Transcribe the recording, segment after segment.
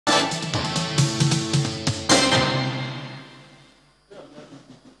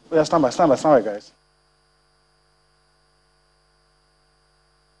Yeah, stand by, guys.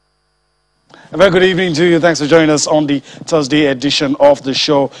 A very good evening to you. Thanks for joining us on the Thursday edition of the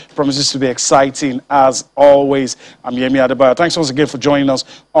show. Promises to be exciting as always. I'm Yemi Adebayo. Thanks once again for joining us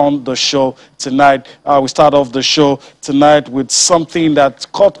on the show tonight. We start off the show tonight with something that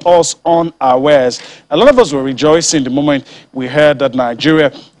caught us unawares. A lot of us were rejoicing the moment we heard that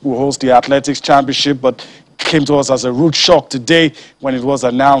Nigeria will host the Athletics Championship, but came to us as a rude shock today when it was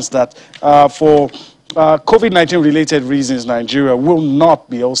announced that for COVID-19 related reasons, Nigeria will not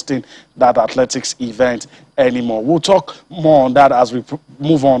be hosting that athletics event anymore. We'll talk more on that as we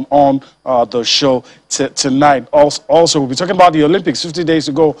move on the show tonight. Also, we'll be talking about the Olympics 50 days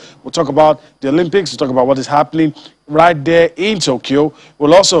ago. We'll talk about the Olympics. We'll talk about what is happening right there in Tokyo.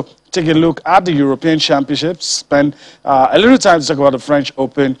 We'll also take a look at the European Championships, spend a little time to talk about the French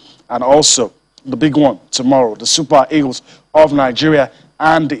Open, and also the big one tomorrow, the Super Eagles of Nigeria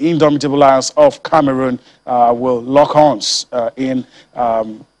and the Indomitable Lions of Cameroon will lock horns in a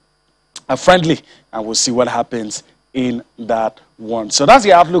friendly, and we'll see what happens in that one. So that's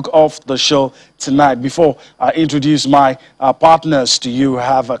the outlook of the show tonight. Before I introduce my partners to you, I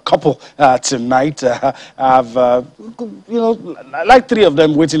have a couple tonight. I have, like 3 of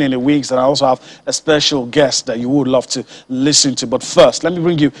them waiting in the wings, and I also have a special guest that you would love to listen to. But first, let me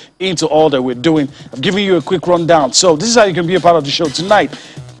bring you into all that we're doing. I've given you a quick rundown. So this is how you can be a part of the show tonight. You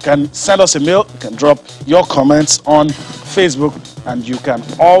can send us a mail, you can drop your comments on Facebook, and you can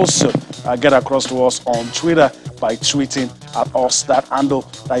also get across to us on Twitter by tweeting at us, that handle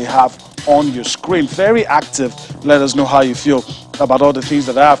that you have on your screen. Very active. Let us know how you feel about all the things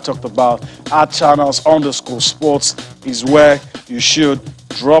that I have talked about. @channels_sports is where you should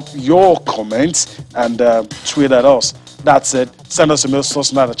drop your comments and tweet at us. That's it. Send us a mail,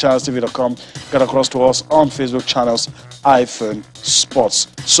 source@channelstv.com. Get across to us on Facebook, channels-sports.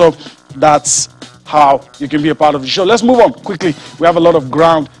 So that's how you can be a part of the show. Let's move on quickly. We have a lot of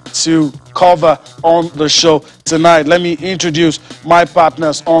ground to cover on the show tonight. Let me introduce my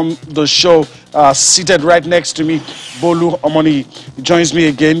partners on the show. Seated right next to me, Bolu Omoni. He joins me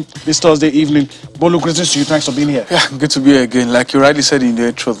again this Thursday evening. Bolu, greetings to you. Thanks for being here. Yeah, good to be here again. Like you rightly said in the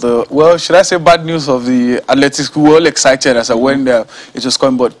intro, should I say bad news of the athletics? We were all excited as I went there. It was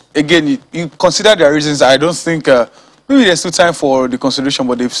coming, but again, you consider their reasons. I don't think maybe there's still time for the consideration,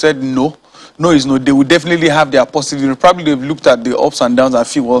 but they've said no. No is no. They will definitely have their positive. Probably they've looked at the ups and downs and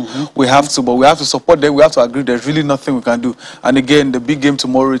feel, well, we have to, but we have to support them. We have to agree there's really nothing we can do. And again, the big game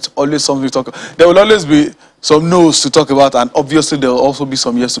tomorrow, it's always something to talk about. There will always be some no's to talk about, and obviously there will also be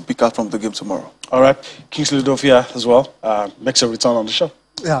some yes to pick out from the game tomorrow. All right. Kingsley Dofia as well makes a return on the show.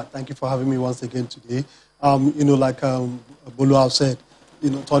 Yeah, thank you for having me once again today. Like Bolu has said,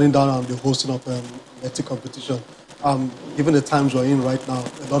 turning down the hosting of athletic competition. Given the times we're in right now,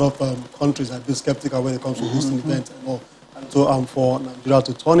 a lot of countries have been skeptical when it comes to hosting events and all. And so for Nigeria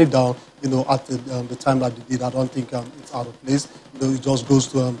to turn it down, at the time that they did, I don't think it's out of place. It just goes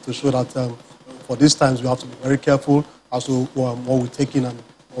to show that for these times we have to be very careful as to what we take in and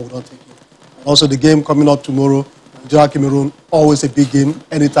what we don't take in. And also the game coming up tomorrow, Nigeria Cameroon, always a big game,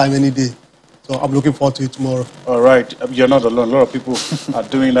 anytime, any day. So I'm looking forward to it tomorrow. All right. You're not alone. A lot of people are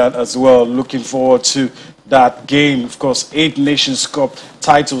doing that as well. Looking forward to that game. Of course, 8 Nations Cup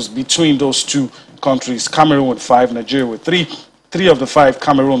titles between those two countries. Cameroon with 5, Nigeria with 3. 3 of the 5,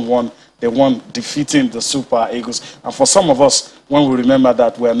 Cameroon won. They won, defeating the Super Eagles. And for some of us, when we remember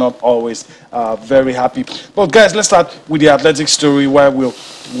that, we're not always very happy. But guys, let's start with the athletic story, where we'll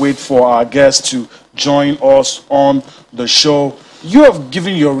wait for our guests to join us on the show. You have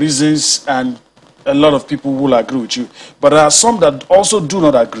given your reasons, and a lot of people will agree with you. But there are some that also do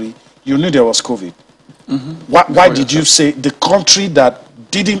not agree. You knew there was COVID. Why did you say the country that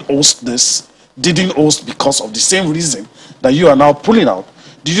didn't host this didn't host because of the same reason that you are now pulling out?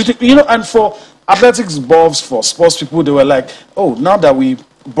 Did you think, and for athletics buffs, for sports people, they were like, oh, now that we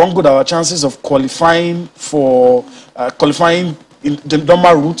bungled our chances of qualifying for qualifying in the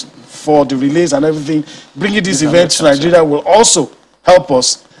normal route for the relays and everything, bringing this event to Nigeria will also help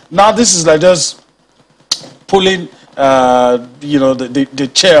us. Now this is like just pulling the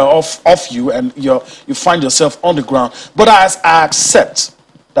chair off you, and you find yourself on the ground. But as I accept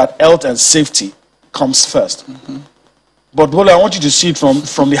that health and safety comes first. But Bolu, I want you to see it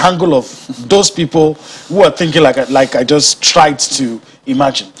from the angle of those people who are thinking like I just tried to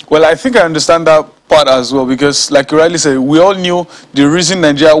imagine. Well, I think I understand that part as well, because like you rightly said, we all knew the reason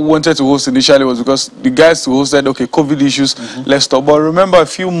Nigeria wanted to host initially was because the guys who hosted, okay, COVID issues, let's stop. But remember a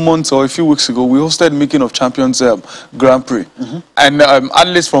few months or a few weeks ago, we hosted Making of Champions Grand Prix. And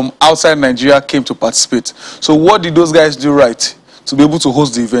athletes from outside Nigeria came to participate. So what did those guys do right? to be able to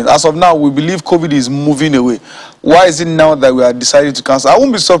host the event. As of now, we believe COVID is moving away. Why is it now that we are deciding to cancel? I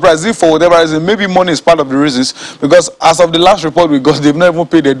won't be surprised if for whatever reason, maybe money is part of the reasons, because as of the last report we got, they've not even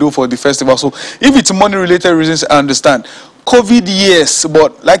paid their due for the festival. So if it's money-related reasons, I understand. COVID, yes,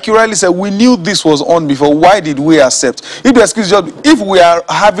 but like you rightly said, we knew this was on before. Why did we accept? If the excuse just, if we are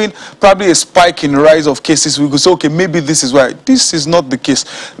having probably a spike in rise of cases, we could say, okay, maybe this is why. This is not the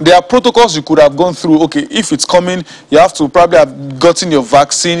case. There are protocols you could have gone through. Okay, if it's coming, you have to probably have gotten your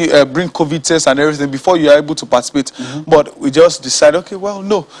vaccine, bring COVID tests and everything before you are able to participate. But we just decided, okay, well,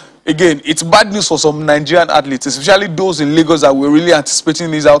 no. Again, it's bad news for some Nigerian athletes, especially those in Lagos that were really anticipating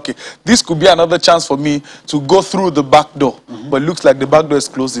this. Okay, this could be another chance for me to go through the back door. But it looks like the back door is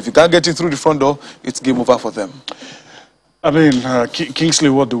closed. If you can't get in through the front door, it's game over for them. I mean, Kingsley,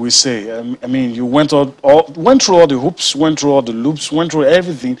 what do we say? I mean, you went through all the hoops, went through all the loops, went through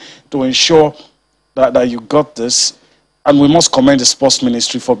everything to ensure that you got this. And we must commend the sports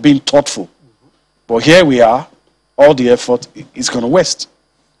ministry for being thoughtful. But here we are, all the effort is going to waste.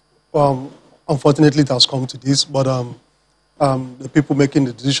 Unfortunately, it has come to this, but the people making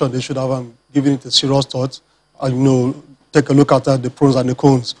the decision, they should have given it a serious thought. Take a look at the pros and the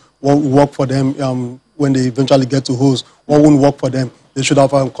cons. What will work for them when they eventually get to host? What won't work for them? They should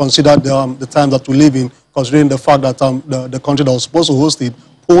have considered the time that we live in, considering the fact that the country that was supposed to host it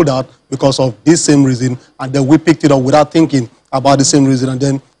pulled out because of this same reason, and then we picked it up without thinking about the same reason, and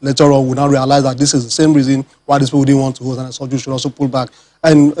then later on we now realize that this is the same reason why these people didn't want to host, and so you should also pull back.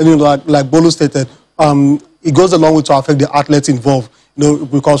 And like Bolu stated, it goes a long way to affect the athletes involved.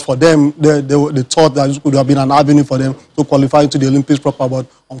 Because for them, they thought that it could have been an avenue for them to qualify to the Olympics proper, but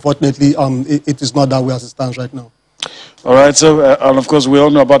unfortunately, it is not that way as it stands right now. All right, so, and of course, we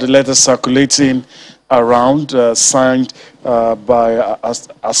all know about the letter circulating around, signed by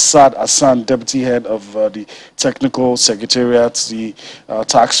Asad Hassan, deputy head of the technical secretariat, the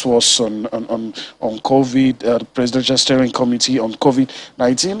task force on COVID, the presidential steering committee on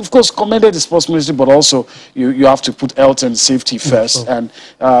COVID-19. Of course, commended the sports ministry, but also you have to put health and safety first. Sure.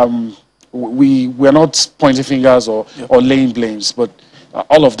 And we're not pointing fingers or laying blames, but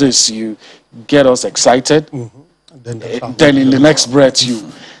all of this, you get us excited. Then in the next breath,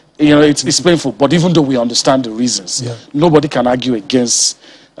 it's painful. But even though we understand the reasons, nobody can argue against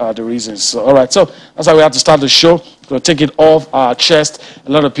the reasons. So, all right, so that's how we have to start the show. We'll take it off our chest.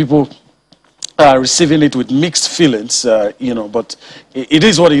 A lot of people are receiving it with mixed feelings, but it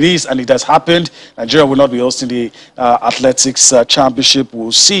is what it is, and it has happened. Nigeria will not be hosting the athletics championship.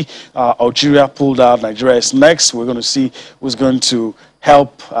 We'll see Algeria pulled out. Nigeria is next. We're going to see who's going to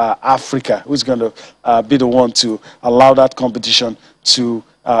help Africa, who's going to be the one to allow that competition to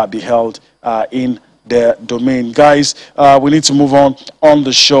be held in their domain. Guys, we need to move on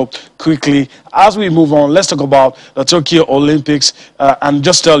the show quickly. As we move on, let's talk about the Tokyo Olympics. And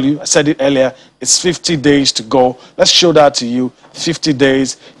just tell you, I said it earlier, it's 50 days to go. Let's show that to you. 50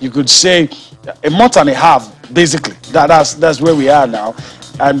 days. You could say a month and a half, basically. That's where we are now.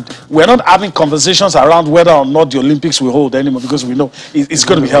 And we're not having conversations around whether or not the Olympics will hold anymore, because we know it's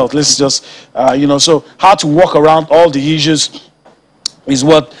going to be held. Let's just, so how to walk around all the issues is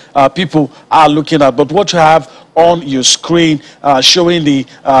what people are looking at. But what you have on your screen showing the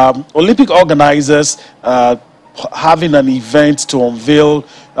Olympic organizers having an event to unveil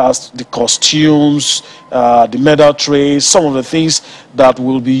the costumes, the medal trays, some of the things that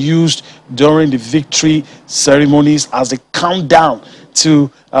will be used during the victory ceremonies as they count down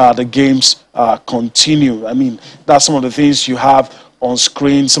to the games continue. I mean, that's some of the things you have on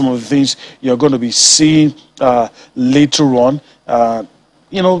screen, some of the things you're going to be seeing later on.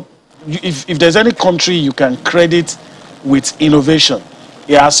 If there's any country you can credit with innovation,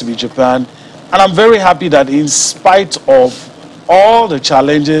 it has to be Japan. And I'm very happy that in spite of all the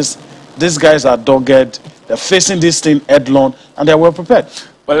challenges, these guys are dogged, they're facing this thing head-on, and they're well prepared.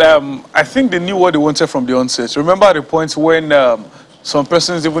 Well, I think they knew what they wanted from the onset. Remember at the point when some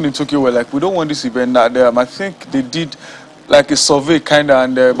persons, even in Tokyo, were like, we don't want this event. I think they did like a survey,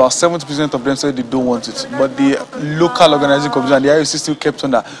 and about 70% of them said they don't want it. But the local organizing committee and the IOC still kept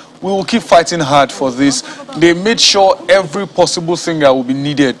on that. We will keep fighting hard for this. They made sure every possible thing that will be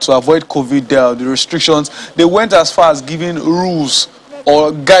needed to avoid COVID, the restrictions. They went as far as giving rules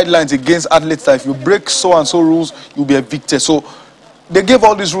or guidelines against athletes that if you break so-and-so rules, you'll be evicted. So they gave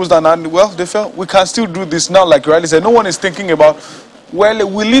all these rules, and well, they felt we can still do this now. Like Riley said, no one is thinking about well,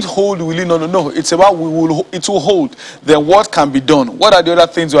 will it hold, will it not? No, it's about it will hold. Then what can be done? What are the other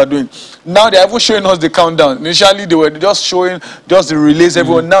things we are doing? Now they are even showing us the countdown. Initially they were just showing just the release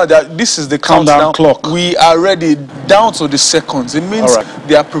everyone. Now that this is the countdown clock. We are ready down to the seconds. It means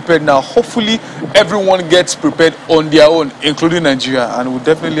they are prepared now. Hopefully everyone gets prepared on their own, including Nigeria, and we'll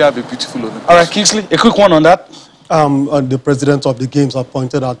definitely have a beautiful Olympics. All right, Kingsley, a quick one on that. The president of the games have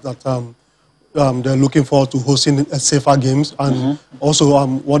pointed out that they're looking forward to hosting safer games, and also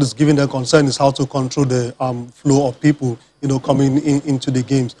what is giving them concern is how to control the flow of people, coming into the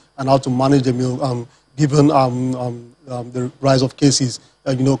games, and how to manage them, given the rise of cases,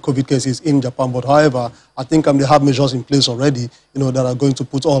 COVID cases in Japan. But however, I think they have measures in place already, that are going to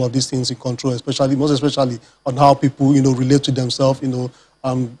put all of these things in control, most especially on how people, relate to themselves,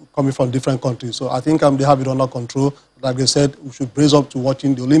 coming from different countries. So I think they have it under control. Like they said, we should brace up to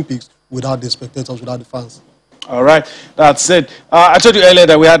watching the Olympics without the spectators, without the fans. All right, that's it. I told you earlier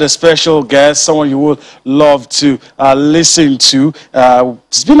that we had a special guest, someone you would love to listen to.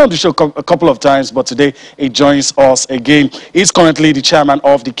 He's been on the show a couple of times, but today he joins us again. He's currently the chairman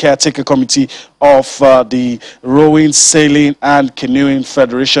of the caretaker committee of the Rowing, Sailing and Canoeing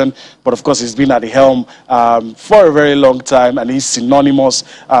Federation. But of course, he's been at the helm for a very long time, and he's synonymous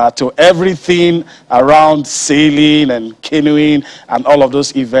to everything around sailing and canoeing and all of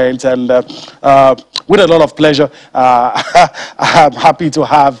those events. And with a lot of pleasure, I'm happy to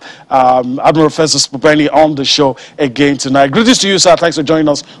have Admiral Festus Popeni on the show again tonight. Greetings to you, sir. Thanks for joining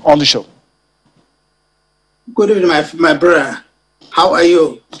us on the show. Good evening, my brother. How are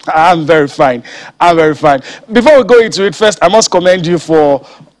you? I'm very fine. I'm very fine. Before we go into it, first, I must commend you for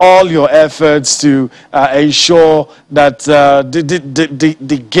all your efforts to ensure that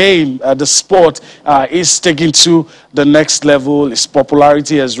the game, the sport, is taken to the next level. Its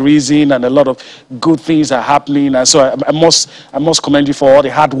popularity has risen, and a lot of good things are happening. And so I must commend you for all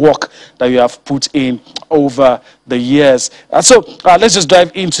the hard work that you have put in over the years. So let's just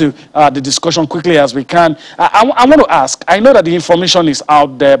dive into the discussion quickly as we can. I want to ask, I know that the information is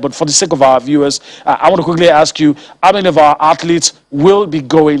out there, but for the sake of our viewers, I want to quickly ask you, how many of our athletes will be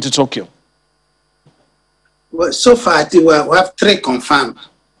going to Tokyo? Well, so far, we have 3 confirmed.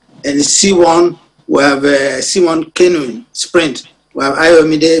 And C1, we have C1 canoeing sprint. We have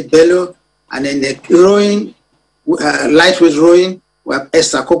Ayomide Bello, and then the rowing, lightweight rowing, we have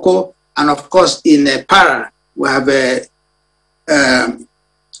Esther Coco, and of course in para, we have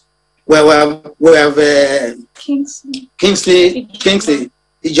Kingsley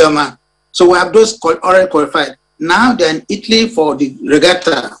Ijoma. So we have those already qualified. Now they're in Italy for the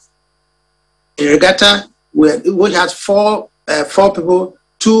regatta. A regatta which has four people,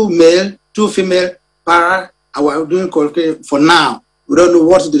 2 male, 2 female, para, and we're doing qualification for now. We don't know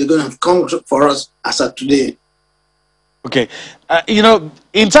what they're going to come for us as of today. Okay.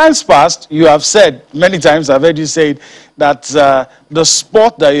 In times past, you have said many times, I've heard you say that the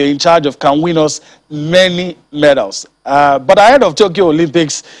sport that you're in charge of can win us many medals. But ahead of Tokyo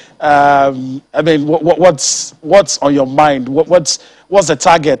Olympics, I mean, what's on your mind? What's the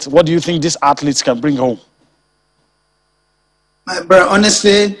target? What do you think these athletes can bring home? But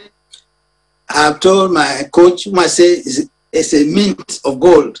honestly, I've told my coach, whom I say it's a mint of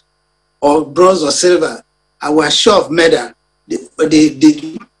gold or bronze or silver. I was sure of medal.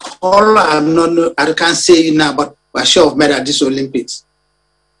 The color I can't say it now, but we're sure of medal at this Olympics.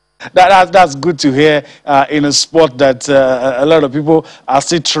 That's good to hear in a sport that a lot of people are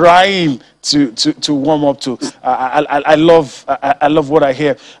still trying to warm up to. I love what I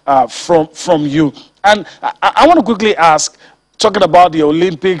hear from you. And I want to quickly ask, talking about the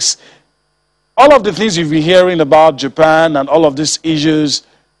Olympics, all of the things you've been hearing about Japan and all of these issues,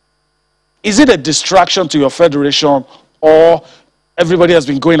 is it a distraction to your federation, or everybody has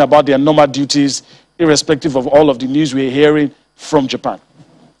been going about their normal duties irrespective of all of the news we're hearing from Japan?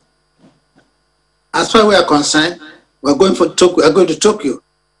 As far as we are concerned, we're going to Tokyo.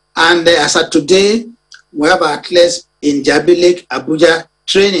 And as of today, we have athletes in Jabi Lake, Abuja,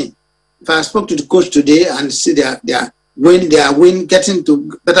 training. If I spoke to the coach today and see they are getting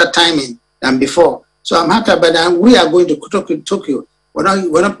to better timing than before. So I'm happy about that. We are going to Tokyo. We're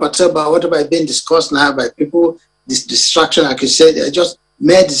not particular about whatever is being discussed now by people. This distraction, like you said, they're just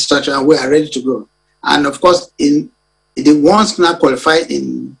mere distraction, and we are ready to go. And of course, in the ones now qualified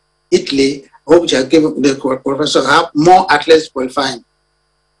in Italy, I hope you give the professor have more athletes qualifying.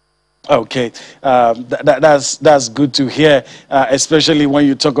 Okay, that's good to hear, especially when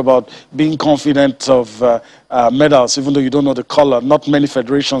you talk about being confident of medals, even though you don't know the color. Not many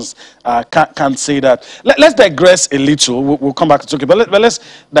federations can say that. Let's digress a little. We'll come back to Tokyo, but let's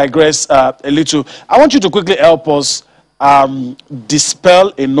digress a little. I want you to quickly help us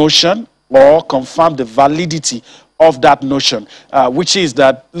dispel a notion or confirm the validity of that notion, which is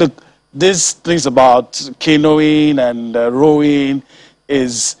that, look, these things about canoeing and rowing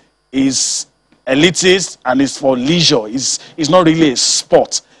is elitist and is for leisure. It's not really a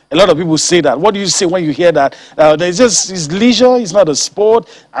sport. A lot of people say that. What do you say when you hear that? It's leisure, it's not a sport,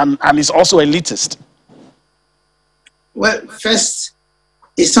 and it's also elitist. Well, first,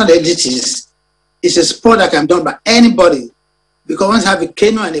 it's not elitist. It's a sport that can be done by anybody. Because once you have a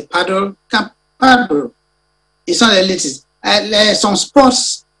canoe and a paddle, you can paddle. It's not elitist. Some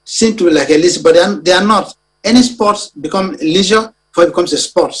sports seem to be like elitist, but they are not. Any sports become leisure before it becomes a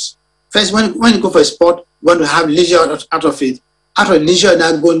sport. First, when you go for a sport, you want to have leisure out of it. Out of leisure,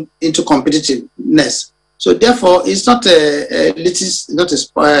 now going into competitiveness. So therefore, it's not elitist, not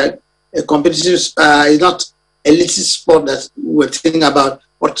a competitive, it's not elitist sport that we're thinking about.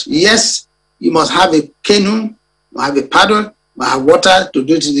 But yes, you must have a canoe, you must have a paddle, you must have water to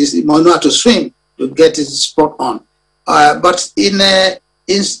do this, you must know how to swim to get this sport on. But in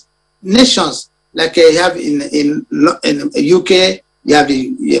nations, like you have in UK, you have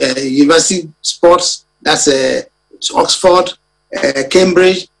the university sports, that's Oxford,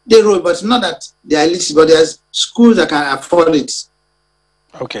 Cambridge, they roll, but not that they are elitist, but there's schools that can afford it.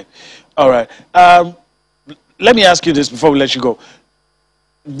 Okay, all right. Let me ask you this before we let you go.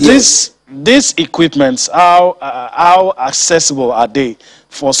 These equipments, how accessible are they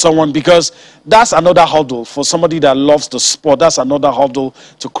for someone? Because that's another hurdle for somebody that loves the sport. That's another hurdle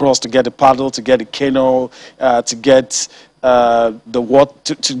to cross, to get a paddle, to get a canoe, to get the what,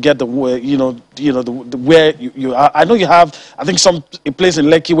 to get the the where you I know you have, I think, a place in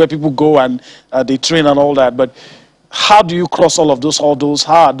Lekki where people go and they train and all that, but how do you cross all of those hurdles?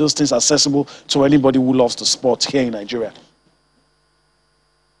 How are those things accessible to anybody who loves the sport here in Nigeria?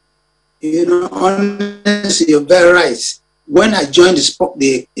 You know, honestly, you're very right. When I joined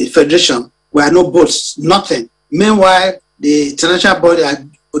the federation, there were no boats, nothing. Meanwhile, the international body had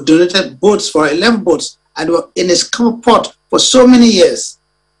donated boats for 11 boats, and were in a small port for so many years.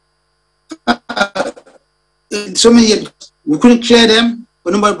 So many years, we couldn't clear them,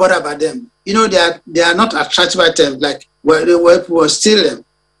 but nobody bothered about them. You know, they are not attractive items like where people were steal them.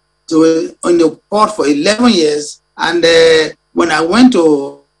 So on the port for 11 years, and when I went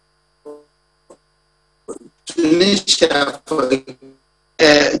to Tunisia for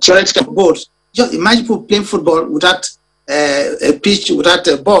a theoretical boat, just imagine people playing football without a pitch, without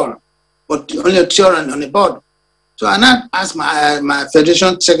a ball, but only a theory on a board. So I now asked my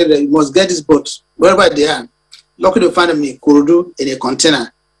federation secretary, you must get these boats wherever they are. Luckily, they found them in Kurudu in a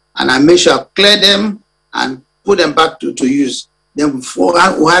container. And I made sure I cleared them and put them back to use. Then we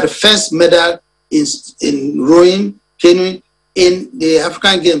had the first medal in rowing, canoeing, in the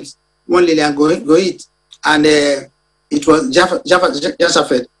African Games. One Lilian Goit. And it was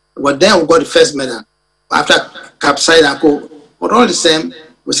Jasafet. But then we got the first medal after capsized and go. But all the same,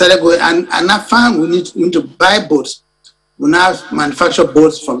 we started going, and I found we need to buy boats. We now manufacture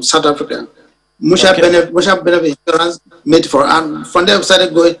boats from South Africa. Musha Benefit Insurance made for, and from there we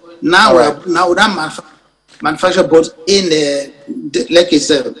started going. Now we don't manufacture boats in the lake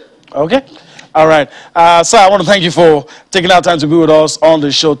itself. Okay. All right. So I want to thank you for taking our time to be with us on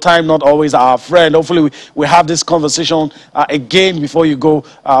the show. Time not always our friend. Hopefully we have this conversation again before you go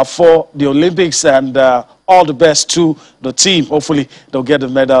for the Olympics, and all the best to the team. Hopefully they'll get the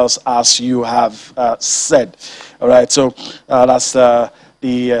medals as you have said. All right. So that's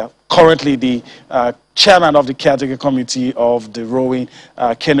currently the chairman of the caretaker committee of the Rowing,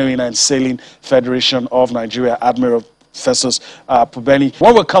 Canoeing and Sailing Federation of Nigeria, Admiral Festus Pubeni.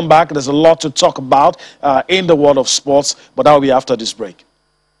 When we come back, there's a lot to talk about in the world of sports, but that will be after this break.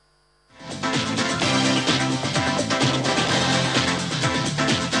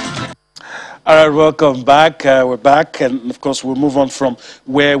 All right, welcome back. We're back, and of course, we'll move on from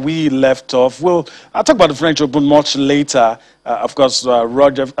where we left off. I'll talk about the French Open much later. Of course,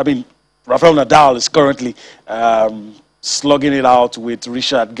 Rafael Nadal is currently slugging it out with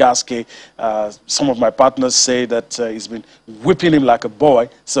Richard Gasquet. Some of my partners say that he's been whipping him like a boy.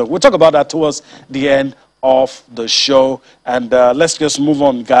 So we'll talk about that towards the end of the show. And let's just move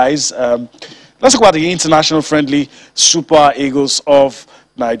on, guys. Let's talk about the international friendly Super Eagles of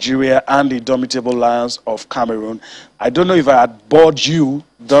Nigeria and the Indomitable Lions of Cameroon. I don't know if I had bored you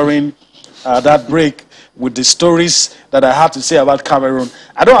during that break with the stories that I had to say about Cameroon.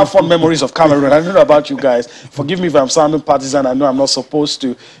 I don't have fond memories of Cameroon. I don't know about you guys. Forgive me if I'm sounding partisan. I know I'm not supposed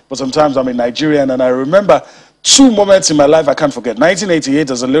to, but sometimes I'm a Nigerian, and I remember two moments in my life I can't forget.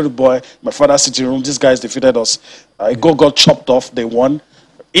 1988, as a little boy, my father's sitting room, these guys defeated us. A goal got chopped off, they won.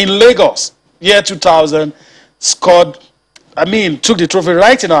 In Lagos, year 2000, scored I mean, took the trophy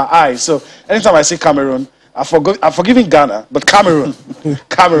right in our eyes. So anytime I see Cameroon, I'm forgiving Ghana, but Cameroon,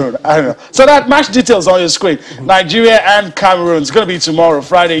 Cameroon, I don't know. So that match details on your screen. Nigeria and Cameroon. It's going to be tomorrow,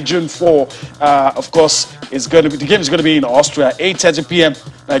 Friday, June 4. Of course, it's going to be, the game is going to be in Austria. 8:30 p.m.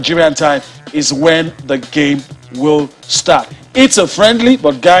 Nigerian time is when the game will start. It's a friendly,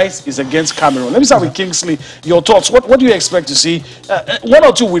 but guys, it's against Cameroon. Let me start with Kingsley. Your thoughts? What do you expect to see? 1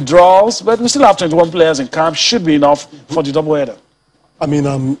 or 2 withdrawals, but we still have 21 players in camp. Should be enough for the doubleheader. I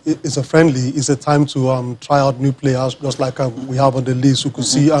mean, it's a friendly. It's a time to try out new players, just like we have on the list. You could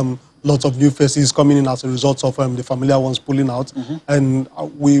see lots of new faces coming in as a result of the familiar ones pulling out. And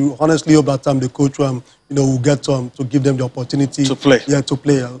we honestly hope that the coach, will get to give them the opportunity to play. Yeah, to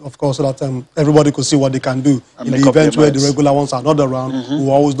play. Of course, so that everybody could see what they can do. And in the event where the regular ones are not around,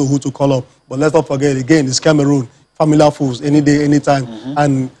 we always know who to call up. But let's not forget, again, it's Cameroon. Familiar fools, any day, anytime.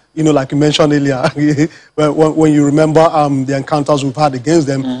 And like you mentioned earlier, when you remember the encounters we've had against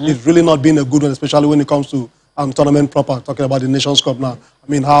them, it's really not been a good one, especially when it comes to tournament proper, talking about the Nations Cup now.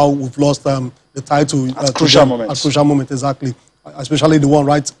 I mean, how we've lost the title at crucial moments. At crucial moment, exactly. Especially the one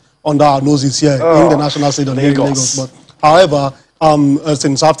right under our noses here in the national stadium in Lagos. But however,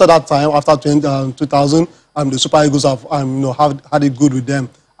 since after that time, after 2000, the Super Eagles have had it good with them.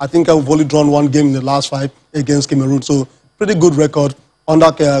 I think we've only drawn 1 game in the last 5 against Cameroon, so pretty good record.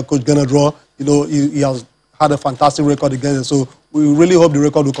 Under Coach Genadro, he has had a fantastic record against it. So we really hope the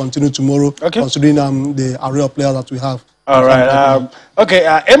record will continue tomorrow, considering the array of players that we have. All right.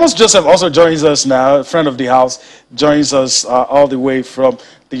 Amos Joseph also joins us now, a friend of the house, joins us all the way from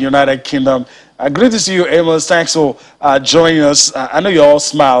the United Kingdom. Great to see you, Amos. Thanks for joining us. I know you're all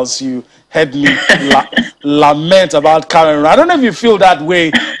smiles. You heard me lament about Cameroon. I don't know if you feel that way,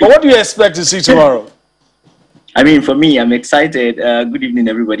 but what do you expect to see tomorrow? I mean, for me, I'm excited. Good evening,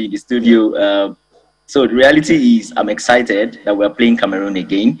 everybody in the studio. So the reality is I'm excited that we're playing Cameroon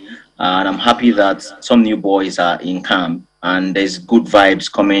again. And I'm happy that some new boys are in camp. And there's good vibes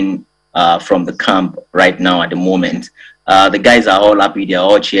coming from the camp right now at the moment. The guys are all happy. They're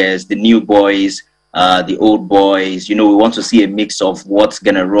all cheers. The new boys, the old boys. We want to see a mix of what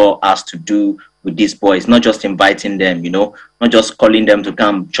Genaro has to do with these boys, not just inviting them, not just calling them to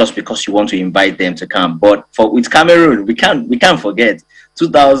come just because you want to invite them to come. But with Cameroon, we can't forget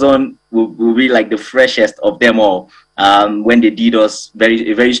 2000 will be like the freshest of them all. When they did us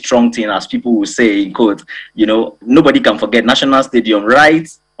a very strong thing, as people will say in quote, nobody can forget National Stadium right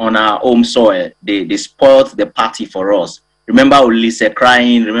on our home soil. They spoiled the party for us. Remember Ulisse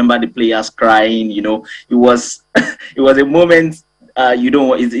crying, remember the players crying, it was it was a moment.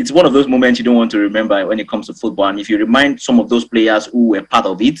 It's one of those moments you don't want to remember when it comes to football. And if you remind some of those players who were part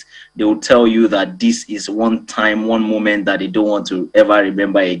of it, they will tell you that this is one moment that they don't want to ever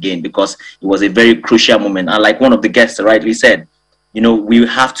remember again, because it was a very crucial moment. And like one of the guests rightly said, we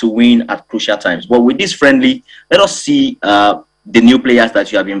have to win at crucial times. But with this friendly, let us see the new players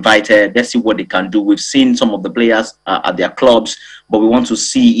that you have invited. Let's see what they can do. We've seen some of the players at their clubs, but we want to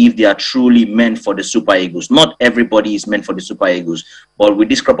see if they are truly meant for the Super Eagles. Not everybody is meant for the Super Eagles, but with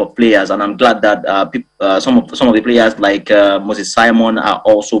this crop of players, and I'm glad that some of the players like Moses Simon are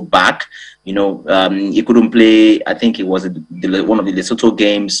also back. He couldn't play. I think it was one of the Lesotho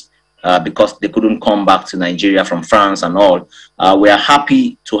games because they couldn't come back to Nigeria from France and all. We are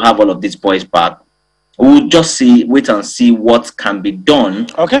happy to have all of these boys back. We'll just wait and see what can be done.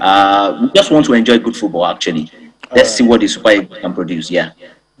 Okay. We just want to enjoy good football, actually. Let's see what the Super Eagles can produce, yeah.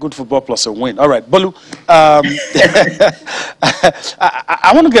 Good football plus a win. All right, Bolu, I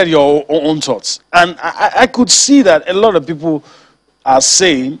want to get your own thoughts. And I could see that a lot of people are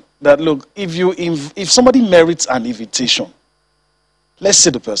saying that, look, if somebody merits an invitation, let's say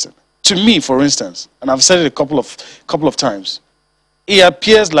the person. To me, for instance, and I've said it a couple of times, it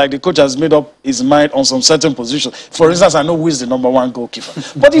appears like the coach has made up his mind on some certain positions. For instance, I know who is the #1 goalkeeper.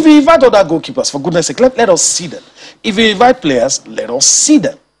 But if you invite other goalkeepers, for goodness sake, let us see them. If you invite players, let us see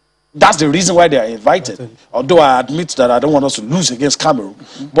them. That's the reason why they are invited. Although I admit that I don't want us to lose against Cameroon.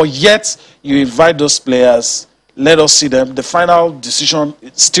 But yet, you invite those players, let us see them. The final decision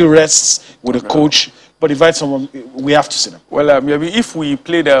still rests with the coach. But invite someone, we have to see them. Well, maybe if we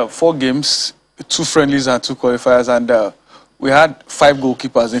played 4 games, 2 friendlies and 2 qualifiers, and we had 5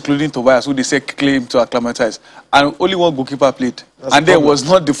 goalkeepers, including Tobias, who they say claim to acclimatize, and only 1 goalkeeper played. And there was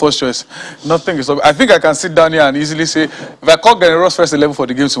not the first choice. Nothing is. I think I can sit down here and easily say, if I call General's first 11 for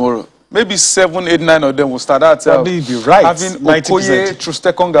the game tomorrow, maybe 7, 8, 9 of them will start out. Probably be right. Having Okoye,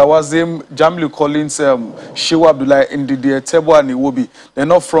 Trustekong Awazim, Jamilu Collins, Shewa Abdullah, Ndidi, Tebo and Iwobi.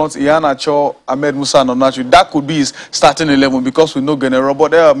 Then up front, Ian Acho, Ahmed Musa and Onachu. That could be his starting 11 because we know General.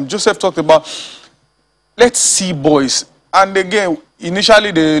 But Joseph talked about, let's see boys. And again,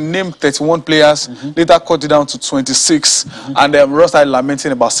 initially they named 31 players, later cut it down to 26, and Ross started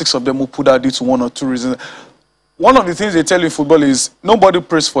lamenting about 6 of them who pulled out due to 1 or 2 reasons. One of the things they tell you in football is nobody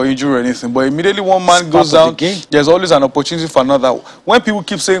prays for injury or anything, but immediately one man goes down, there's always an opportunity for another. When people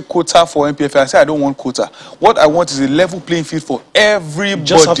keep saying quota for MPFA, I say I don't want quota. What I want is a level playing field for everybody. You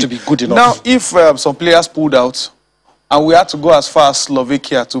just have to be good enough. Now, if some players pulled out, and we had to go as far as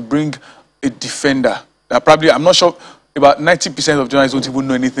Slovakia to bring a defender, probably, I'm not sure, about 90% of journalists don't even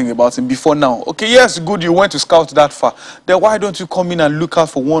know anything about him before now. Okay, yes, good, you went to scout that far. Then why don't you come in and look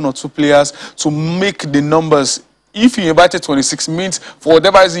out for 1 or 2 players to make the numbers? If you invited 26, means for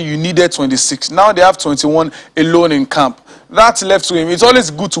whatever reason you needed 26. Now they have 21 alone in camp. That's left to him. It's always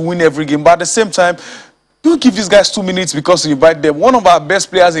good to win every game, but at the same time, don't give these guys 2 minutes because you invite them. One of our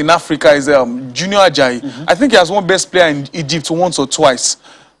best players in Africa is Junior Ajayi. I think he has one best player in Egypt once or twice.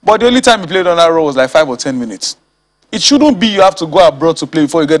 But the only time he played on that role was like 5 or 10 minutes. It shouldn't be you have to go abroad to play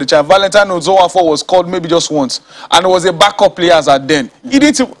before you get the chance. Valentine Ozoafo was called maybe just once, and it was a backup player as at then. He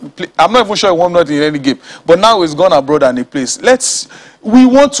didn't play. I'm not even sure he won nothing in any game, but now he's gone abroad and he plays. We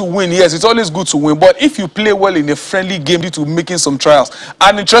want to win, yes, it's always good to win, but if you play well in a friendly game due to making some trials,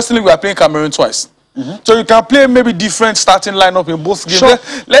 and interestingly, we are playing Cameroon twice. So you can play maybe different starting lineup in both games. Sure.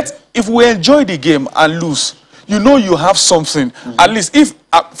 If we enjoy the game and lose, you know you have something. At least if,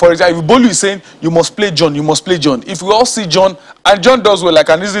 for example, if Bolu is saying you must play John, you must play John. If we all see John, and John does well, I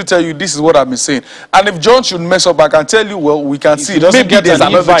can easily tell you this is what I've been saying. And if John should mess up, I can tell you, well, we can see. Maybe there's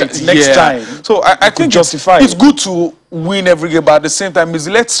an invite next time. So I think it's good to win every game, but at the same time,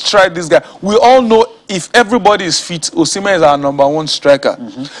 let's try this guy. We all know if everybody is fit, Osimhen is our #1 striker.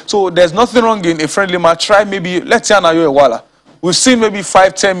 So there's nothing wrong in a friendly match. Try maybe, let's say Anayo Ewala. We've seen maybe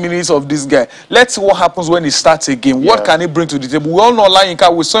 5-10 minutes of this guy. Let's see what happens when he starts a game. What can he bring to the table? We all know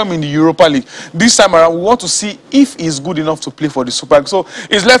Olayinka. We saw him in the Europa League. This time around, we want to see if he's good enough to play for the Super League. So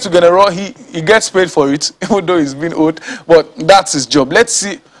he's left to General. He gets paid for it, even though he's been owed. But that's his job. Let's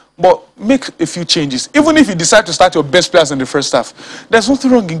see. But make a few changes. Even if you decide to start your best players in the first half, there's nothing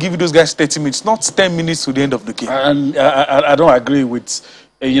wrong in giving those guys 30 minutes, not 10 minutes to the end of the game. And I don't agree with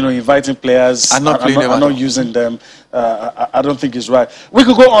inviting players and not using them. I don't think it's right. We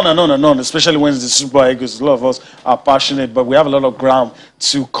could go on and on and on, especially when it's the Super Eagles. A lot of us are passionate, but we have a lot of ground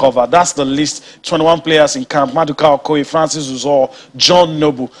to cover. That's the list. 21 players in camp. Maduka Okoye, Francis Uzor, John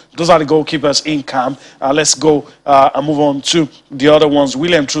Noble. Those are the goalkeepers in camp. Let's go and move on to the other ones.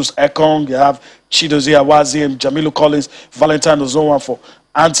 William Truss Ekong. You have Chidozie Awaziem, Jamilu Collins, Valentine Ozoafo,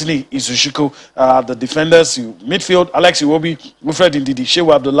 Anthony Izuchukwu, the defenders, midfield, Alex Iwobi, Wilfred Ndidi,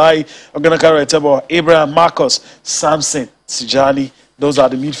 Shehu Abdullahi, Ogunakaro Etebo, Abraham, Marcus, Samson, Tijani. Those are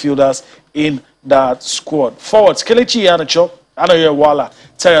the midfielders in that squad. Forwards, Kelechi Iheanacho, Anayo Ewala,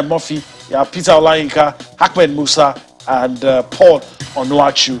 Terry Murphy, Peter Olayinka, Ahmed Musa, and Paul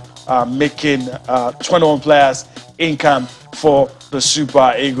Onuachu making 21 players in camp for the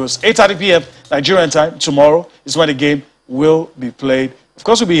Super Eagles. 8:30 p.m. Nigerian time tomorrow is when the game will be played. Of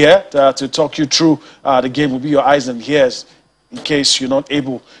course, we'll be here to talk you through the game. We'll be your eyes and ears in case you're not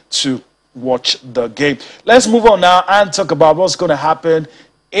able to watch the game. Let's move on now and talk about what's going to happen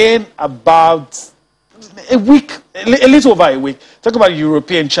in about a week, a little over a week. Talk about the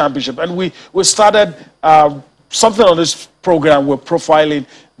European Championship. And we started something on this program. We're profiling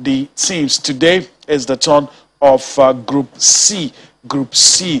the teams. Today is the turn of Group C. Group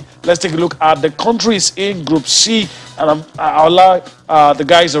C. Let's take a look at the countries in Group C, and I'll allow the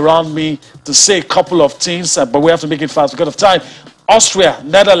guys around me to say a couple of teams, but we have to make it fast because of time. Austria,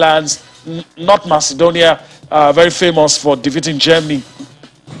 Netherlands, North Macedonia, very famous for defeating Germany.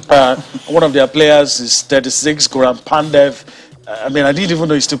 One of their players is 36, Goran Pandev. I didn't even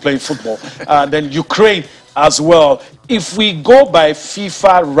know he's still playing football. Then Ukraine as well. If we go by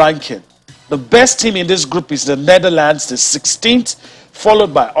FIFA ranking, the best team in this group is the Netherlands, the 16th,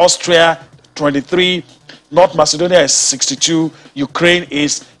 followed by Austria, 23. North Macedonia is 62. Ukraine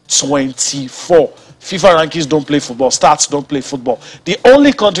is 24. FIFA rankings don't play football. Stats don't play football. The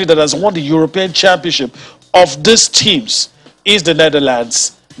only country that has won the European Championship of these teams is the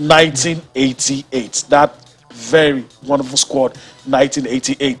Netherlands, 1988. That very wonderful squad,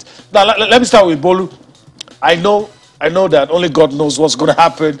 1988. Now, let me start with Bolu. I know that only God knows what's going to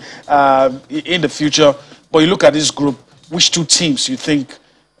happen in the future. But you look at this group, which 2 teams you think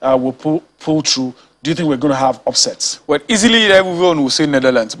will pull through? Do you think we're going to have upsets? Well, easily everyone will say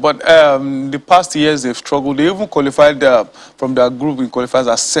Netherlands. But the past years they've struggled. They even qualified from their group in qualifiers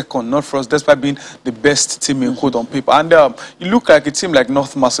as second, not first, despite being the best team in quote on paper. And you look like a team like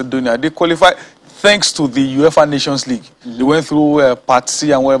North Macedonia. They qualified thanks to the UEFA Nations League. They went through Part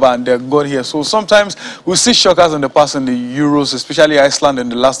C and whatever, and they got here. So sometimes we see shockers in the past in the Euros, especially Iceland in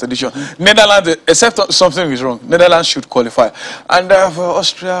the last edition. Netherlands, except something is wrong, Netherlands should qualify. And for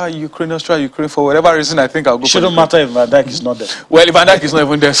Austria, Ukraine, for whatever reason, I think I'll go. Shouldn't matter if Van Dijk is not there. Well, if Van Dijk is not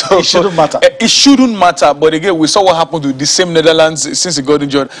even there, so it shouldn't matter. It shouldn't matter. But again, we saw what happened to the same Netherlands since he got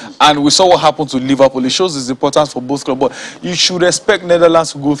injured, and we saw what happened to Liverpool. It shows its importance for both clubs. But you should expect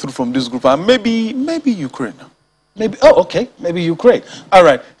Netherlands to go through from this group, and maybe Ukraine. Maybe. Oh, okay. Maybe Ukraine. All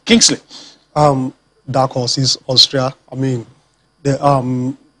right, Kingsley. Dark horses, Austria. I mean, they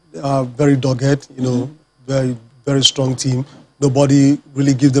are very dogged. You know, very strong team. Nobody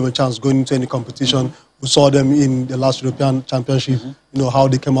really gives them a chance going into any competition. We saw them in the last European Championship. You know how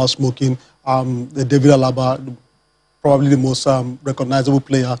they came out smoking. The David Alaba, probably the most recognizable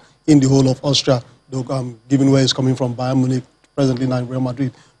player in the whole of Austria, given where he's coming from, Bayern Munich, presently now in Real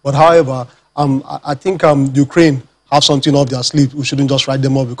Madrid. But however, I think Ukraine have something up their sleeve. We shouldn't just write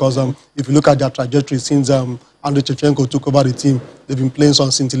them off because if you look at their trajectory since Andriy Shevchenko took over the team, they've been playing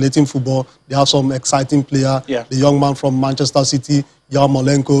some scintillating football. They have some exciting player. Yeah. The young man from Manchester City,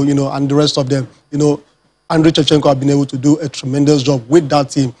 Yarmolenko, you know, and the rest of them. You know, Andriy Shevchenko have been able to do a tremendous job with that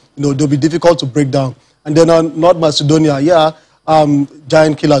team. You know, they'll be difficult to break down. And then North Macedonia,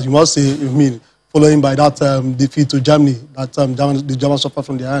 giant killers, you must say, following by that defeat to Germany, that the Germans suffered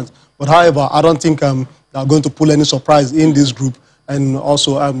from their hands. But however, I don't think they are going to pull any surprise in this group. And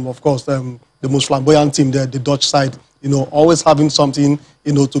also, of course, the most flamboyant team there, the Dutch side, you know, always having something,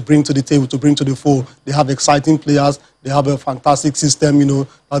 you know, to bring to the table, to bring to the fore. They have exciting players. They have a fantastic system, you know,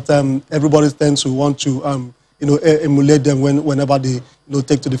 that everybody tends to want to, you know, emulate them whenever they, you know,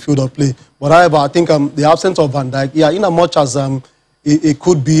 take to the field of play. But however, I think the absence of Van Dijk, in as much as it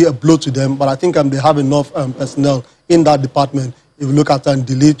could be a blow to them, but I think they have enough personnel in that department. If you look at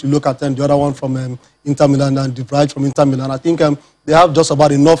Delete, you look at the other one from Inter Milan and De Vrij from Inter Milan, I think they have just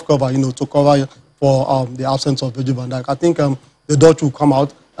about enough cover, you know, to cover for the absence of Virgil van Dijk. I think the Dutch will come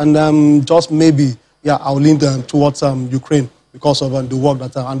out, and just maybe, I'll lean them towards Ukraine because of the work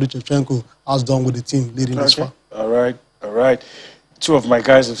that Andriy Shevchenko has done with the team leading this far. All right. Two of my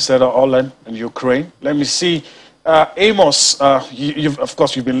guys have said Holland and Ukraine. Let me see. Amos, of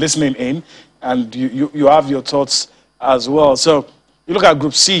course, you've been listening in, and you have your thoughts as well. So you look at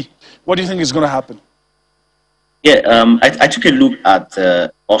Group C. What do you think is going to happen? Yeah, I took a look at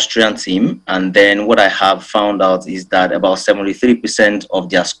the Austrian team, and then what I have found out is that about 73% of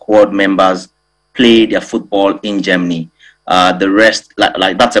their squad members play their football in Germany. The rest,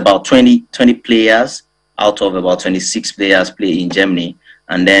 like that's about 20 players out of about 26 players play in Germany.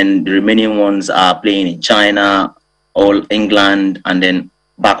 And then the remaining ones are playing in China, or England, and then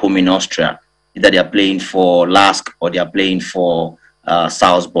back home in Austria. Either they are playing for LASK or they are playing for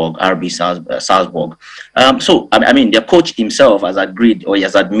Salzburg, RB Salzburg. So, I mean, their coach himself has agreed, or he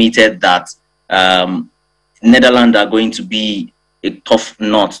has admitted that Netherlands are going to be a tough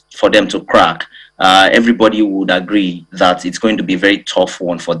nut for them to crack. Everybody would agree that it's going to be a very tough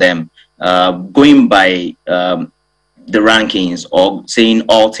one for them. Going by the rankings, or saying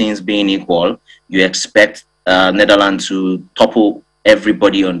all things being equal, you expect Netherlands to topple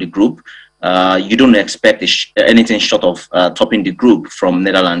everybody on the group. You don't expect anything short of topping the group from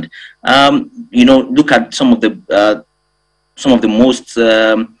Netherlands. You know, look at some of the most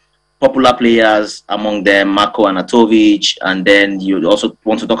popular players among them, Marko Arnautovic, and then you also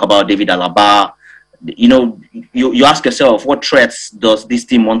want to talk about David Alaba. You know, you ask yourself, what threats does this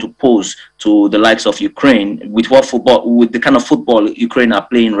team want to pose to the likes of Ukraine? With the kind of football Ukraine are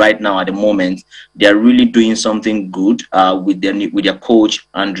playing right now at the moment, they are really doing something good with their coach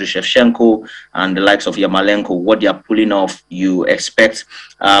Andriy Shevchenko and the likes of Yarmolenko. What they are pulling off, you expect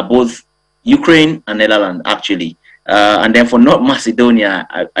both Ukraine and Netherlands actually. And then for North Macedonia,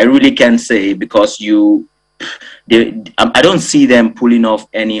 I really can't say, because I don't see them pulling off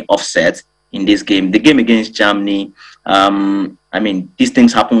any offset in this game. The game against Germany, I mean, these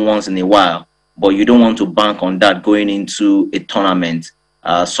things happen once in a while, but you don't want to bank on that going into a tournament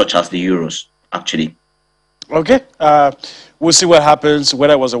such as the Euros, actually. Okay. We'll see what happens,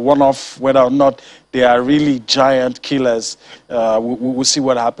 whether it was a one-off, whether or not they are really giant killers. We'll see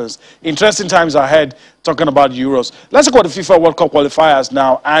what happens. Interesting times ahead, talking about Euros. Let's talk about the FIFA World Cup qualifiers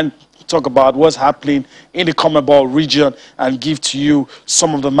now and talk about what's happening in the CONMEBOL region and give to you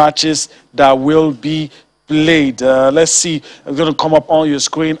some of the matches that will be played. Let's see. It's going to come up on your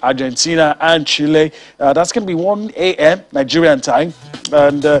screen. Argentina and Chile. That's going to be 1 a.m. Nigerian time.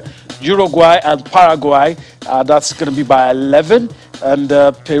 And Uruguay and Paraguay. That's going to be by 11. And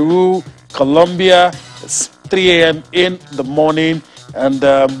Peru, Colombia. It's 3 a.m. in the morning. and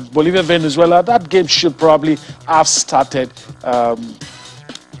Bolivia, Venezuela. That game should probably have started.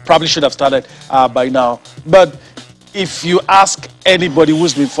 Probably should have started by now. But if you ask anybody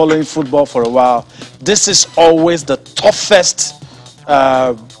who's been following football for a while, this is always the toughest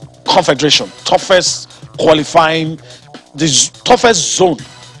confederation, toughest qualifying, the toughest zone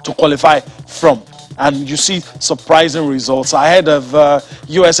to qualify from. And you see surprising results. Ahead of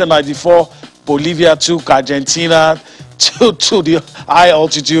USA 94, Bolivia took Argentina to the high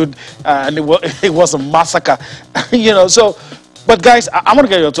altitude, and it was a massacre. You know, so, but guys, I want to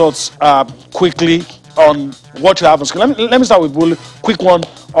get your thoughts quickly on what you have on screen. Let me start with Bulu. Quick one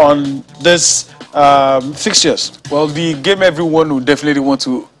on this fixtures. Well, the game everyone would definitely want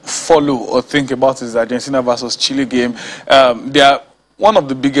to follow or think about is the Argentina versus Chile game. They are one of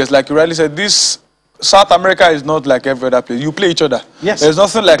the biggest, like you rightly said, this South America is not like every other place. You play each other. Yes. There's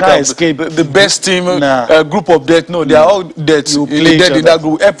nothing like the best team, group of death. No, they are all dead. You play each in that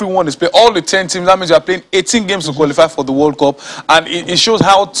group. Everyone is playing. All the 10 teams, that means you are playing 18 games to qualify for the World Cup. And it shows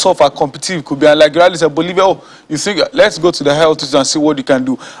how tough and competitive it could be. And like you rightly said, Bolivia, you think, let's go to the high altitude and see what you can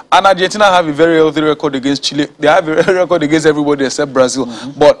do. And Argentina have a very healthy record against Chile. They have a record against everybody except Brazil.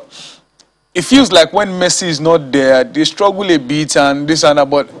 But it feels like when Messi is not there, they struggle a bit and this and that.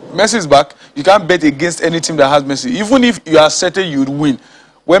 But Messi is back. You can't bet against any team that has Messi. Even if you are certain you'd win,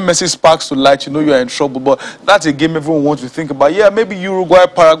 when Messi sparks to light, you know you are in trouble. But that's a game everyone wants to think about. Yeah, maybe Uruguay,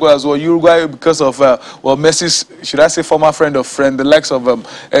 Paraguay as well. Uruguay because of, well, Messi's, should I say, former friend of friend, the likes of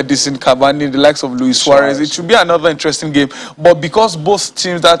Edison Cavani, the likes of Luis Suarez. It should be another interesting game. But because both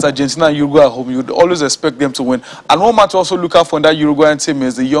teams, that's Argentina and Uruguay at home, you'd always expect them to win. And one man to also look out for in that Uruguayan team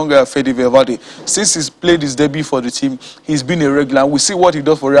is the younger Fede Valverde. Since he's played his debut for the team, he's been a regular. And we see what he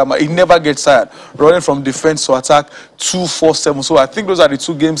does for Real Madrid. He never gets tired, running from defense to attack 2-4-7. So I think those are the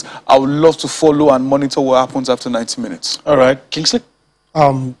two games I would love to follow and monitor what happens after 90 minutes. All right, Kingsley?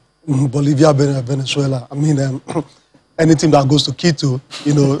 Bolivia, Venezuela. I mean, any team that goes to Quito,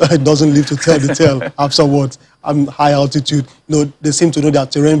 you know, doesn't live to tell the tale afterwards. High altitude, you know, they seem to know their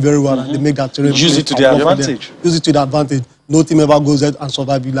terrain very well, and they make that terrain. Use it to their advantage. Use it to their advantage. No team ever goes there and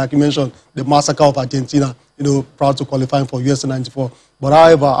survives. Like you mentioned, the massacre of Argentina, you know, proud to qualifying for USA 94. But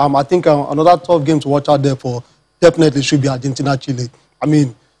however, I think another tough game to watch out there for definitely should be Argentina-Chile. I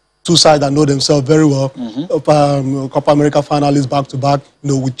mean, two sides that know themselves very well. Copa America finalists back-to-back, you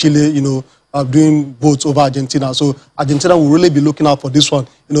know, with Chile, you know, doing votes over Argentina. So Argentina will really be looking out for this one,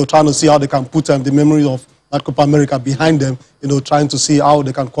 you know, trying to see how they can put the memory of that Copa America behind them, you know, trying to see how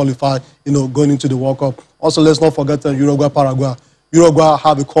they can qualify, you know, going into the World Cup. Also, let's not forget Uruguay, Paraguay. Uruguay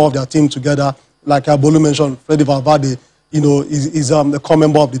have a core of their team together. Like Bolu mentioned, Fede Valverde, you know, is a core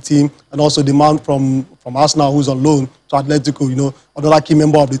member of the team, and also the man from Arsenal who's on loan to Atletico, you know, another key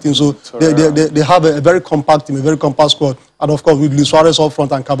member of the team. So they have a very compact team, a very compact squad. And of course, with Luis Suarez up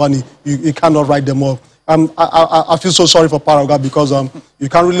front and Cavani, you cannot write them off. I feel so sorry for Paraguay because you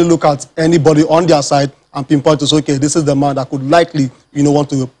can't really look at anybody on their side and pinpoint to say, okay, this is the man that could likely, you know, want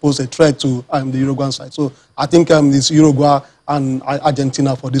to pose a threat to the Uruguayan side. So I think it's Uruguay and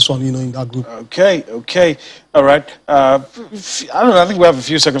Argentina for this one, you know, in that group. Okay. All right. I don't know, I think we have a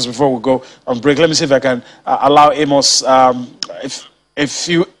few seconds before we go on break. Let me see if I can allow Amos, if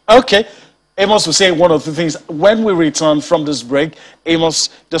you, okay. Amos will say one of the things. When we return from this break, Amos,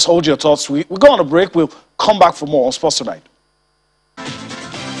 just hold your thoughts. We go on a break. We'll come back for more on Sports Tonight.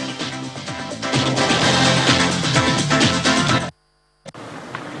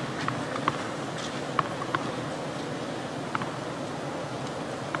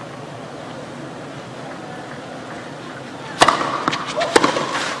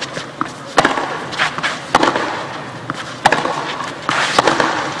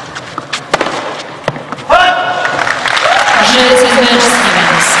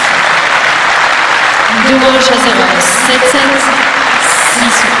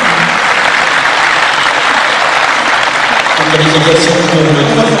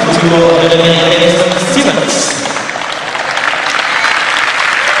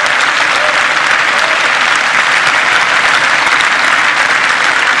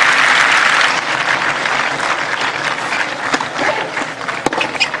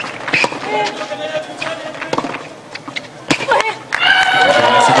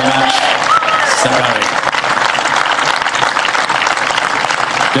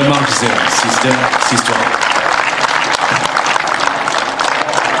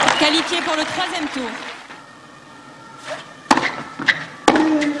 Qualifié pour le troisième tour.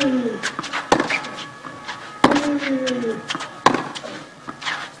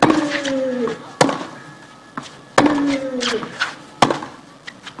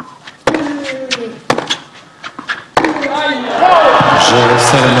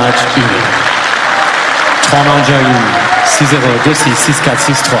 c'est le match fini. 3 manches à 1, 6-0, 2-6, 6-4,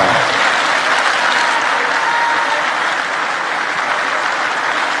 6-3.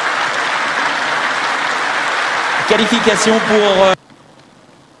 Qualification pour...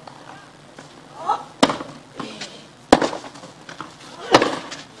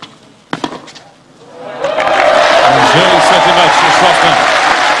 Joli 7e match ce soir.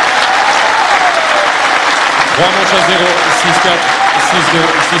 3 manches à 0, 6-4, 6-2,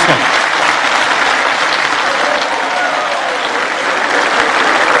 6-4.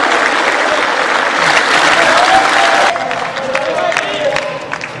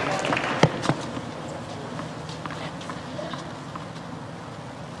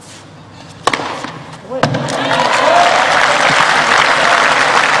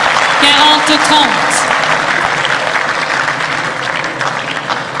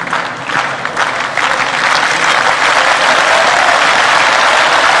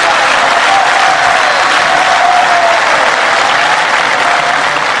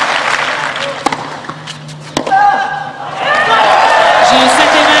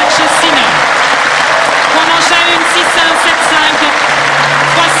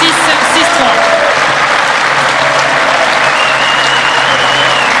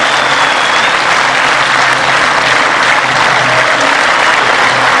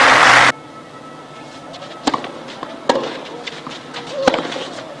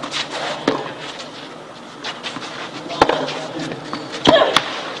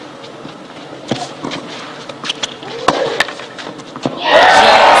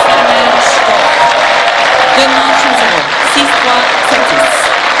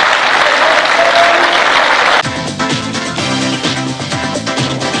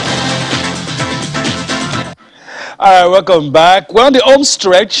 Welcome back. We're on the home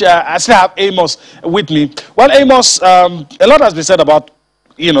stretch. I still have Amos with me. Well, Amos, a lot has been said about,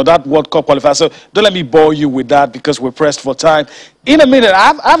 you know, that World Cup qualifier. So don't let me bore you with that because we're pressed for time. In a minute,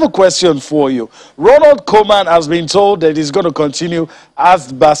 I have a question for you. Ronald Koeman has been told that he's going to continue as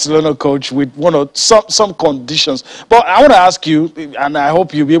the Barcelona coach with some conditions. But I want to ask you, and I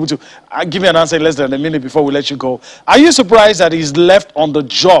hope you'll be able to give me an answer in less than a minute before we let you go. Are you surprised that he's left on the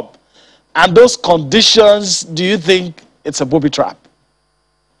job? And those conditions, do you think it's a booby trap?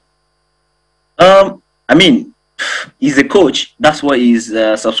 I mean, he's a coach. That's what he's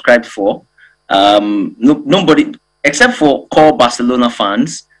subscribed for. Nobody, except for core Barcelona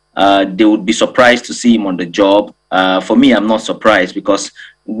fans, they would be surprised to see him on the job. For me, I'm not surprised because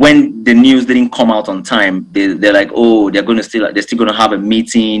when the news didn't come out on time, they're like, oh, they're still going to have a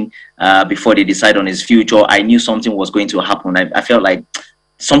meeting before they decide on his future. I knew something was going to happen. I felt like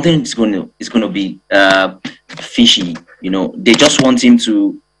something is going to be fishy. You know, they just want him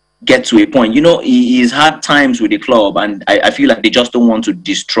to get to a point. You know, he's had times with the club, and I feel like they just don't want to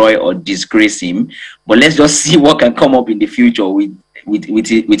destroy or disgrace him. But let's just see what can come up in the future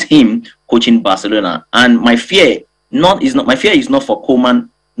with him coaching Barcelona. And my fear is not for Koeman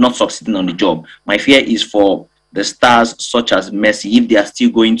not succeeding on the job. My fear is for the stars such as Messi, if they are still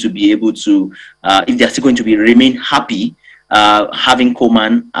going to be able to, if they are still going to remain happy having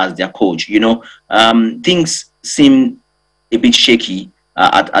Koeman as their coach. You know, things seem a bit shaky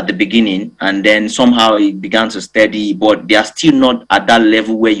at the beginning, and then somehow it began to steady, but they are still not at that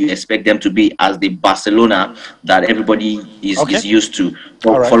level where you expect them to be as the Barcelona that everybody is used to.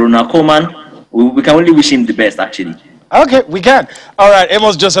 But for Ronald Koeman, we can only wish him the best, actually. Okay, we can. All right,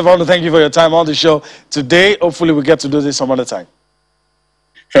 Amos Joseph, I want to thank you for your time on the show today. Hopefully we get to do this some other time.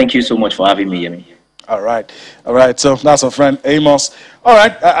 Thank you so much for having me, Yemi. All right, so that's our friend Amos. All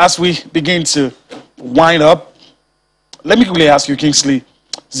right, as we begin to wind up, let me quickly ask you, Kingsley,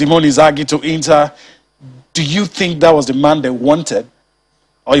 Simone Inzaghi to Inter, do you think that was the man they wanted,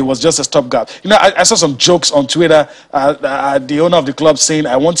 or it was just a stopgap? You know, I saw some jokes on Twitter, the owner of the club saying,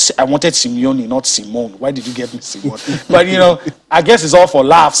 I wanted Simeone, not Simone. Why did you get me Simone? But, you know, I guess it's all for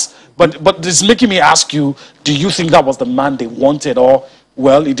laughs. But this is making me ask you, do you think that was the man they wanted, or,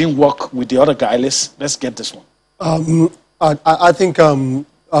 well, it didn't work with the other guy? Let's get this one. I think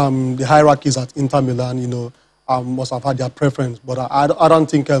the hierarchies at Inter Milan, you know, must have had their preference. But I don't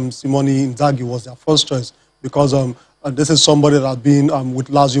think Simone Inzaghi was their first choice, because this is somebody that has been with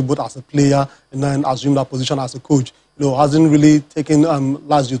Lazio both as a player and then assumed that position as a coach. You know, hasn't really taken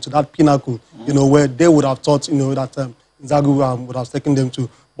Lazio to that pinnacle, you know, where they would have thought, you know, that Inzaghi would have taken them to.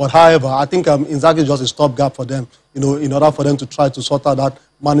 But however, I think Inzaghi is just a stopgap for them, you know, in order for them to try to sort out that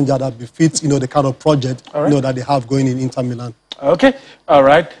manager that befits, you know, the kind of project, you know, that they have going in Inter Milan. Okay, all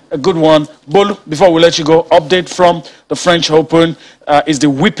right, a good one. Bolu, before we let you go, update from the French Open. Is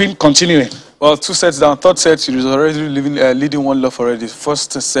the whipping continuing? Well, 2 sets down. Third set, she was already leading 1-love already.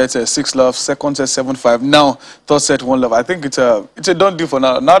 First set, 6-love. Second set, 7-5. Now, third set, 1-love. I think it's a done deal for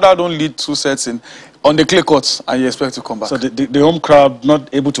now. Now that I don't lead 2 sets on the clay courts, and you expect to come back. So the home crowd not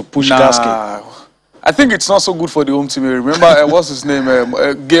able to push Gasquet. I think it's not so good for the home team. Remember, what's his name?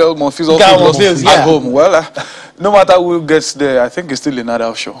 Gail Monfils also Monfils, at home. Well, no matter who gets there, I think it's still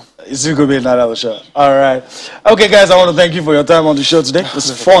another show. It's still going to be another show. All right. Okay, guys, I want to thank you for your time on the show today. It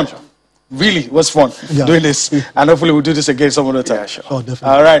was fun. Really, it was fun doing this. And hopefully we'll do this again some other time. Yeah, sure. Oh, definitely.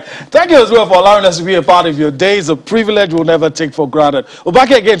 All right. Thank you as well for allowing us to be a part of your day. It's a privilege we'll never take for granted. We'll be back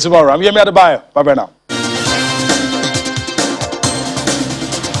here again tomorrow. I'm Yemi Adebayo. Bye-bye now.